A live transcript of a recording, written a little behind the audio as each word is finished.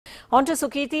On to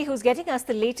Sukirti, who's getting us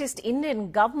the latest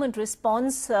Indian government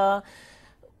response,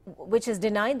 which has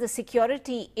denied the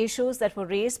security issues that were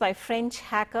raised by French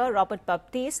hacker Robert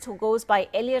Baptiste, who goes by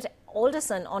Elliot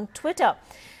Alderson on Twitter.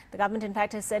 The government, in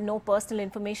fact, has said no personal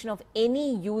information of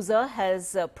any user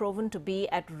has proven to be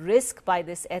at risk by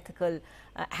this ethical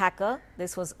hacker.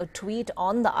 This was a tweet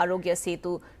on the Aarogya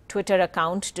Setu Twitter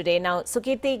account today. Now,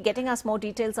 Sukirti, getting us more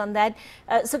details on that.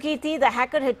 Sukirti, the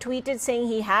hacker had tweeted saying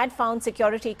he had found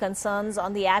security concerns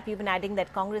on the app, even adding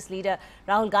that Congress leader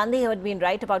Rahul Gandhi had been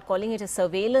right about calling it a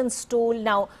surveillance tool.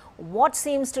 Now, what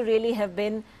seems to really have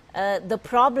been the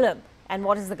problem, and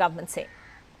what is the government saying?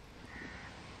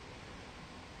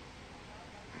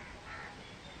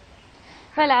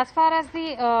 Well, as far as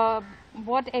the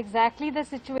what exactly the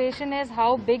situation is,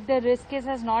 how big the risk is,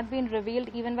 has not been revealed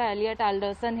even by Elliot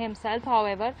Alderson himself.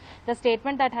 However, the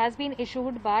statement that has been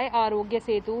issued by Aarogya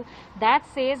Setu, that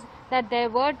says that there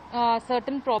were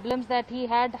certain problems that he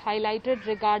had highlighted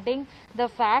regarding the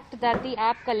fact that the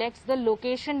app collects the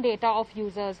location data of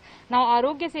users. Now,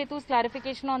 Aarogya Setu's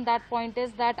clarification on that point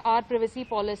is that our privacy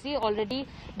policy already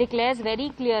declares very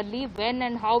clearly when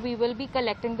and how we will be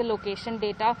collecting the location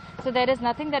data. So there is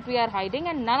nothing that we are hiding,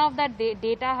 and none of that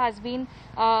data has been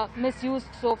misused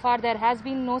so far. There has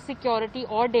been no security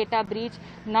or data breach.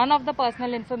 None of the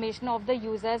personal information of the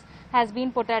users has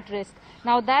been put at risk.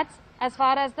 Now, that's as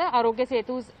far as the Aarogya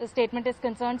Setu's statement is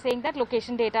concerned, saying that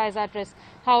location data is at risk.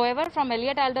 However, from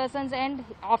Elliot Alderson's end,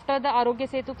 after the Aarogya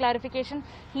Setu clarification,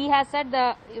 he has said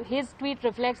his tweet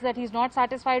reflects that he's not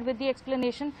satisfied with the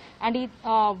explanation, and he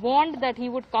warned that he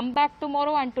would come back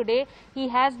tomorrow. And today he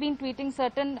has been tweeting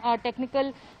certain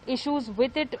technical issues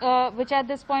with it, which at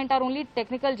this point are only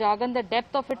technical jargon. The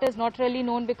depth of it is not really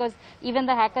known, because even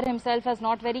the hacker himself has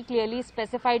not very clearly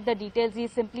specified the details. He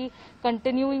is simply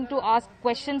continuing to ask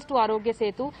questions to Aarogya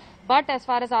Setu. But as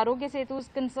far as Aarogya Setu's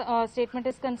statement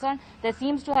is concerned, there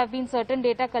seems to have been certain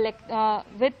data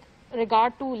with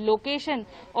regard to location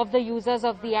of the users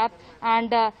of the app, and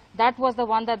that was the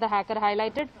one that the hacker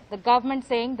highlighted. The government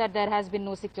saying that there has been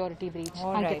no security breach.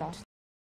 All right.